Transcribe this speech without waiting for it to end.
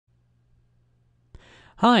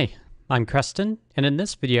Hi, I'm Creston, and in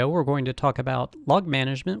this video we're going to talk about log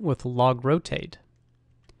management with Logrotate.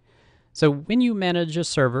 So when you manage a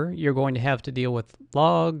server, you're going to have to deal with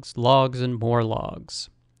logs, and more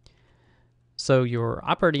logs. So your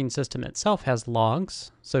operating system itself has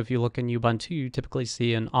logs. So if you look in Ubuntu, you typically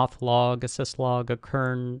see an auth log, a sys log, a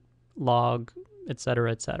kern log,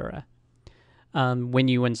 etc., etc. When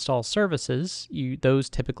you install services, those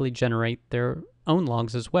typically generate their own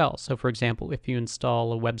logs as well. So for example, if you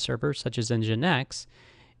install a web server such as Nginx,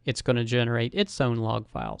 it's going to generate its own log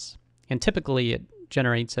files. And typically it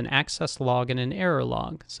generates an access log and an error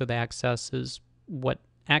log. So the access is what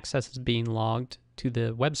access is being logged to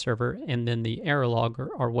the web server, and then the error log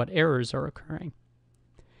are what errors are occurring.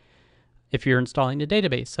 If you're installing a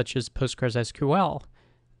database such as PostgreSQL,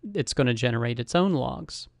 it's going to generate its own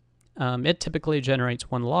logs. It typically generates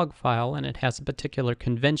one log file, and it has a particular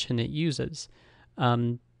convention it uses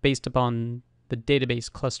based upon the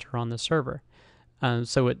database cluster on the server.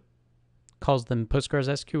 So it calls them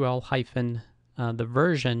PostgreSQL hyphen the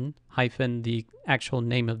version hyphen the actual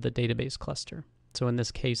name of the database cluster. So in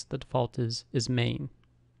this case, the default is main.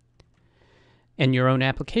 In your own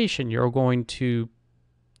application, you're going to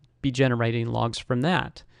be generating logs from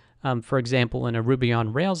that. For example, in a Ruby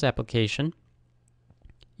on Rails application,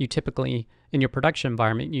 you typically, in your production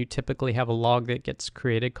environment, you typically have a log that gets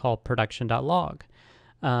created called production.log.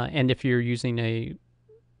 And if you're using a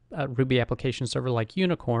Ruby application server like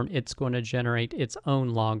Unicorn, it's going to generate its own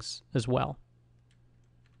logs as well.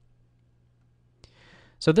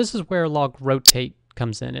 So this is where Logrotate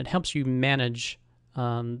comes in. It helps you manage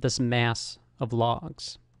this mass of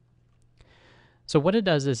logs. So what it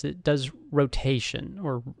does is it does rotation,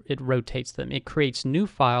 or it rotates them. It creates new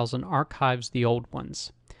files and archives the old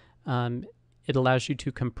ones. It allows you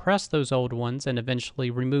to compress those old ones and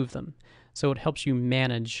eventually remove them. So it helps you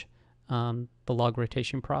manage the log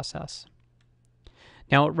rotation process.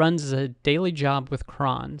 Now it runs a daily job with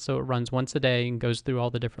cron, so it runs once a day and goes through all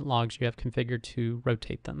the different logs you have configured to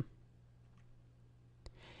rotate them.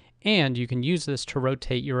 And you can use this to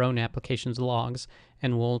rotate your own application's logs,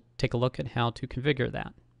 and we'll take a look at how to configure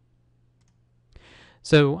that.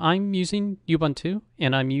 So I'm using Ubuntu,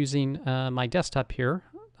 and I'm using my desktop here.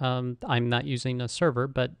 I'm not using a server,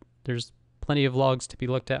 but there's plenty of logs to be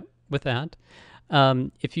looked at with that.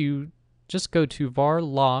 If you just go to var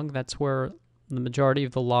log, that's where the majority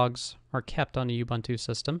of the logs are kept on a Ubuntu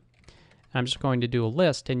system. I'm just going to do a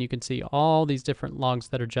list, and you can see all these different logs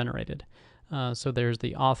that are generated. So there's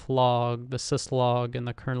the auth log, the sys log, and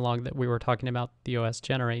the kern log that we were talking about, the OS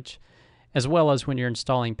generates, as well as when you're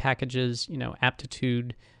installing packages.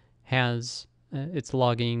 Aptitude has its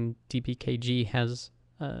logging, dpkg has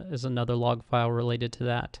is another log file related to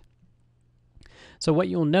that. So what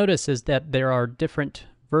you'll notice is that there are different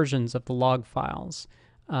versions of the log files.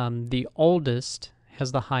 The oldest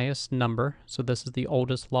has the highest number, so this is the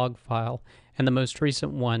oldest log file, and the most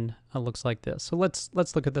recent one looks like this. So let's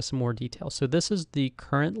look at this in more detail. So this is the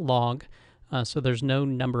current log, so there's no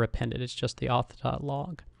number appended, it's just the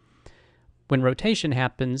auth.log. When rotation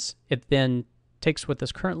happens, it then takes what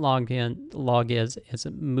this current log is, as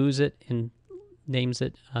it moves it and names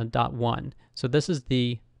it .1. So this is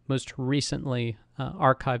the most recently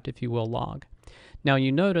archived, if you will, log. Now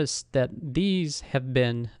you notice that these have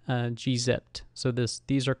been gzipped, so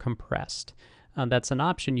these are compressed. That's an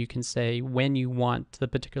option you can say when you want the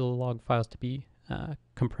particular log files to be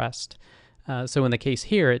compressed. So in the case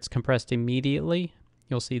here, it's compressed immediately.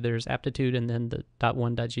 You'll see there's aptitude, and then the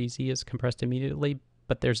 .1.gz is compressed immediately,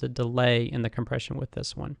 but there's a delay in the compression with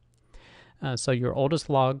this one. So your oldest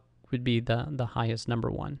log would be the highest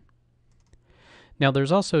number one. Now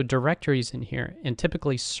there's also directories in here, and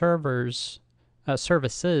typically services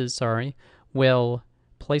will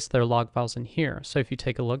place their log files in here. So if you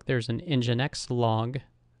take a look, there's an Nginx log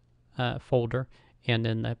folder and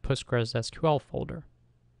then the PostgreSQL folder.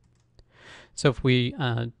 So if we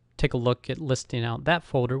take a look at listing out that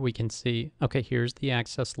folder, we can see, okay, here's the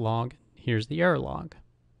access log, here's the error log.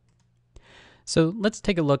 So let's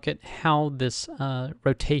take a look at how this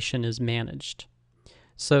rotation is managed.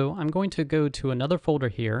 So I'm going to go to another folder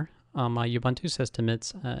here on my Ubuntu system.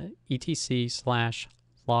 It's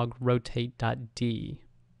etc/logrotate.d.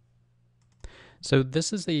 So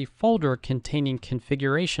this is a folder containing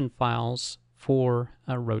configuration files for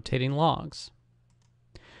rotating logs.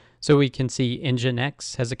 So we can see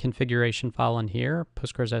Nginx has a configuration file in here.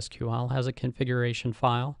 PostgreSQL has a configuration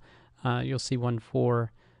file. You'll see one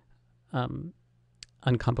for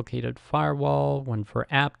uncomplicated firewall, one for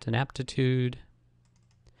apt and aptitude.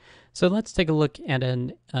 So let's take a look at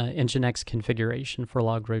an Nginx configuration for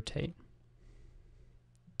Logrotate.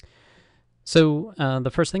 So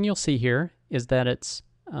the first thing you'll see here is that it's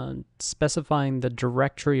specifying the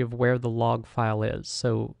directory of where the log file is.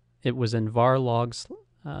 So it was in var logs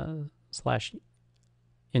slash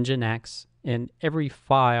nginx, and every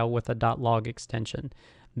file with a .log extension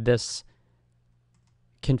this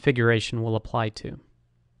configuration will apply to.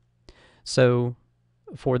 So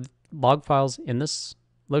for log files in this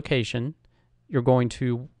location, you're going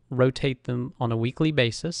to rotate them on a weekly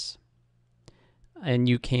basis, and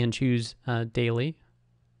you can choose daily.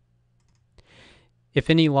 If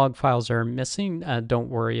any log files are missing, don't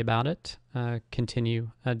worry about it.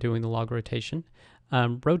 Continue doing the log rotation.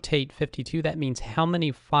 Rotate 52, that means how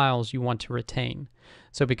many files you want to retain.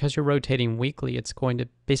 So because you're rotating weekly, it's going to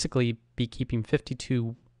basically be keeping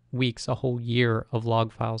 52 weeks, a whole year of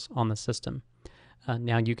log files on the system.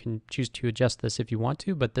 Now you can choose to adjust this if you want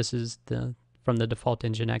to, but this is from the default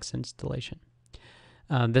nginx installation.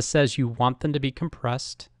 This says you want them to be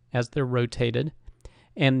compressed as they're rotated.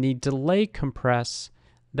 And the delay compress,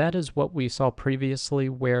 that is what we saw previously,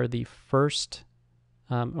 where the first,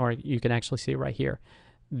 or you can actually see it right here,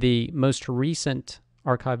 the most recent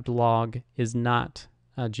archived log is not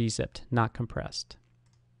gzipped, not compressed.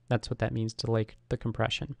 That's what that means, delay the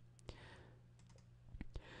compression.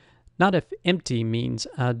 Not if empty means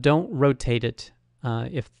don't rotate it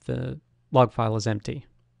if the log file is empty.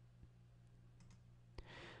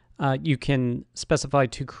 You can specify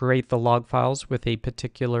to create the log files with a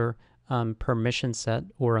particular permission set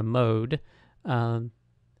or a mode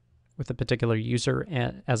with a particular user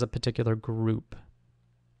as a particular group.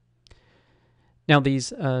 Now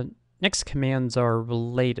these next commands are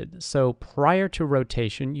related. So prior to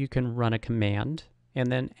rotation, you can run a command,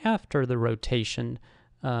 and then after the rotation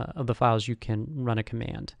of the files, you can run a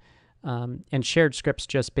command. And shared scripts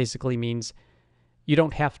just basically means you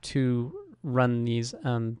don't have to run these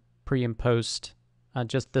pre and post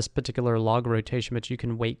just this particular log rotation, but you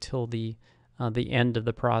can wait till the end of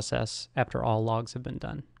the process after all logs have been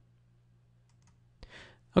done.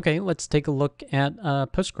 Okay, let's take a look at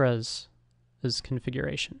Postgres'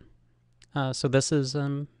 configuration. So this is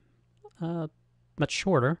much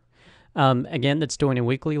shorter. Again, it's doing a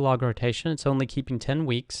weekly log rotation. It's only keeping 10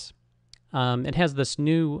 weeks. It has this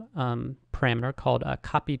new parameter called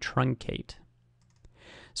copy truncate.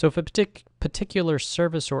 So if a particular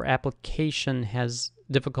service or application has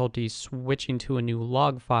difficulty switching to a new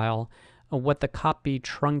log file, what the copy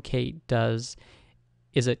truncate does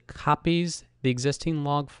is it copies the existing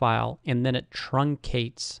log file and then it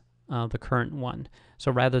truncates the current one.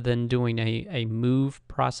 So rather than doing a move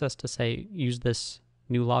process to say use this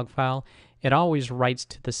new log file, it always writes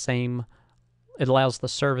to the same, it allows the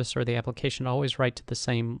service or the application to always write to the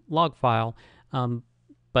same log file,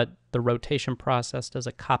 but the rotation process does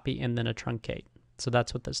a copy and then a truncate. So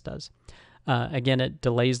that's what this does. Again, it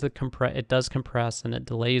delays it does compress and it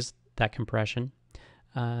delays that compression.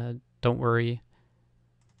 Don't worry,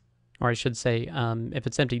 or I should say, if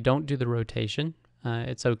it's empty, don't do the rotation.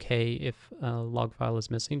 It's okay if a log file is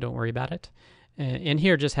missing, don't worry about it. And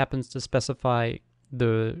here just happens to specify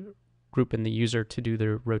the group and the user to do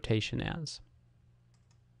the rotation as.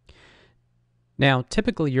 Now,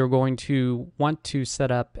 typically you're going to want to set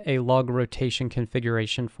up a log rotation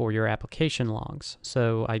configuration for your application logs.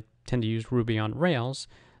 So I tend to use Ruby on Rails.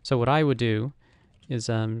 So what I would do is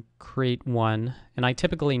create one, and I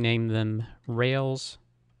typically name them Rails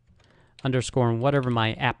underscore and whatever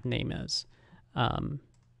my app name is.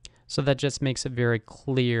 So that just makes it very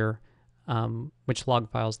clear which log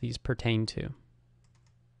files these pertain to.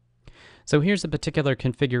 So here's a particular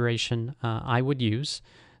configuration I would use.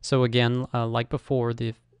 So again, like before,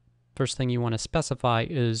 the first thing you want to specify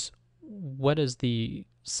is what is the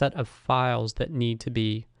set of files that need to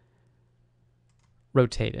be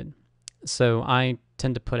rotated. So I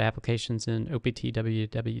tend to put applications in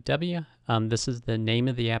opt-www. This is the name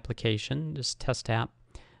of the application, just test app,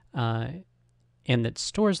 and it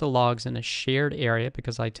stores the logs in a shared area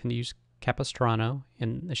because I tend to use Capistrano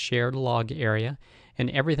in the shared log area, and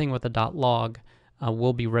everything with a .log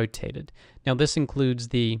will be rotated. Now this includes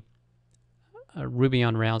the Ruby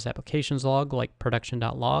on Rails applications log like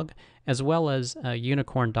production.log, as well as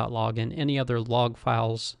unicorn.log and any other log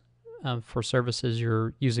files for services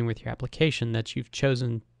you're using with your application that you've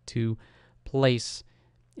chosen to place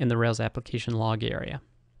in the Rails application log area.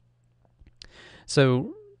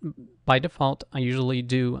 So by default, I usually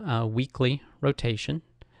do a weekly rotation.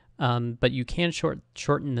 But you can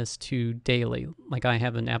shorten this to daily. Like I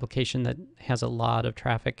have an application that has a lot of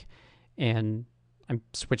traffic and I'm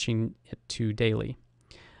switching it to daily.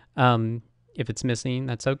 If it's missing,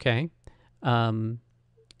 that's okay. And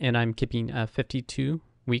I'm keeping 52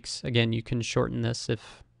 weeks. Again, you can shorten this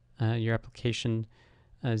if your application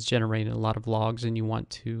is generating a lot of logs and you want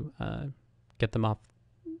to get them off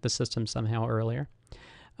the system somehow earlier.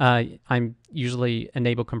 I'm usually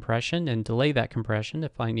enable compression and delay that compression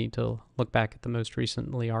if I need to look back at the most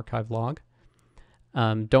recently archived log.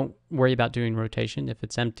 Don't worry about doing rotation if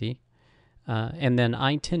it's empty. And then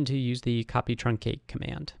I tend to use the copy truncate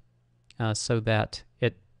command so that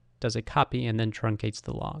it does a copy and then truncates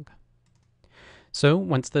the log. So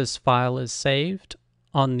once this file is saved,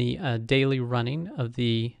 on the daily running of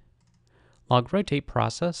the Logrotate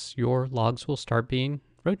process, your logs will start being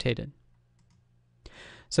rotated.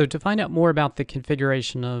 So to find out more about the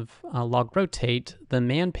configuration of Logrotate, the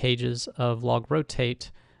man pages of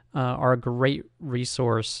Logrotate are a great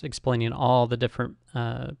resource explaining all the different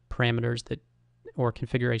parameters that or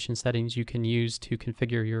configuration settings you can use to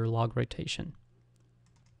configure your log rotation.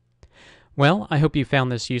 Well, I hope you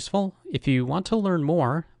found this useful. If you want to learn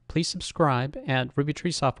more, please subscribe at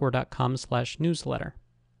rubytreesoftware.com/newsletter.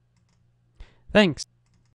 Thanks.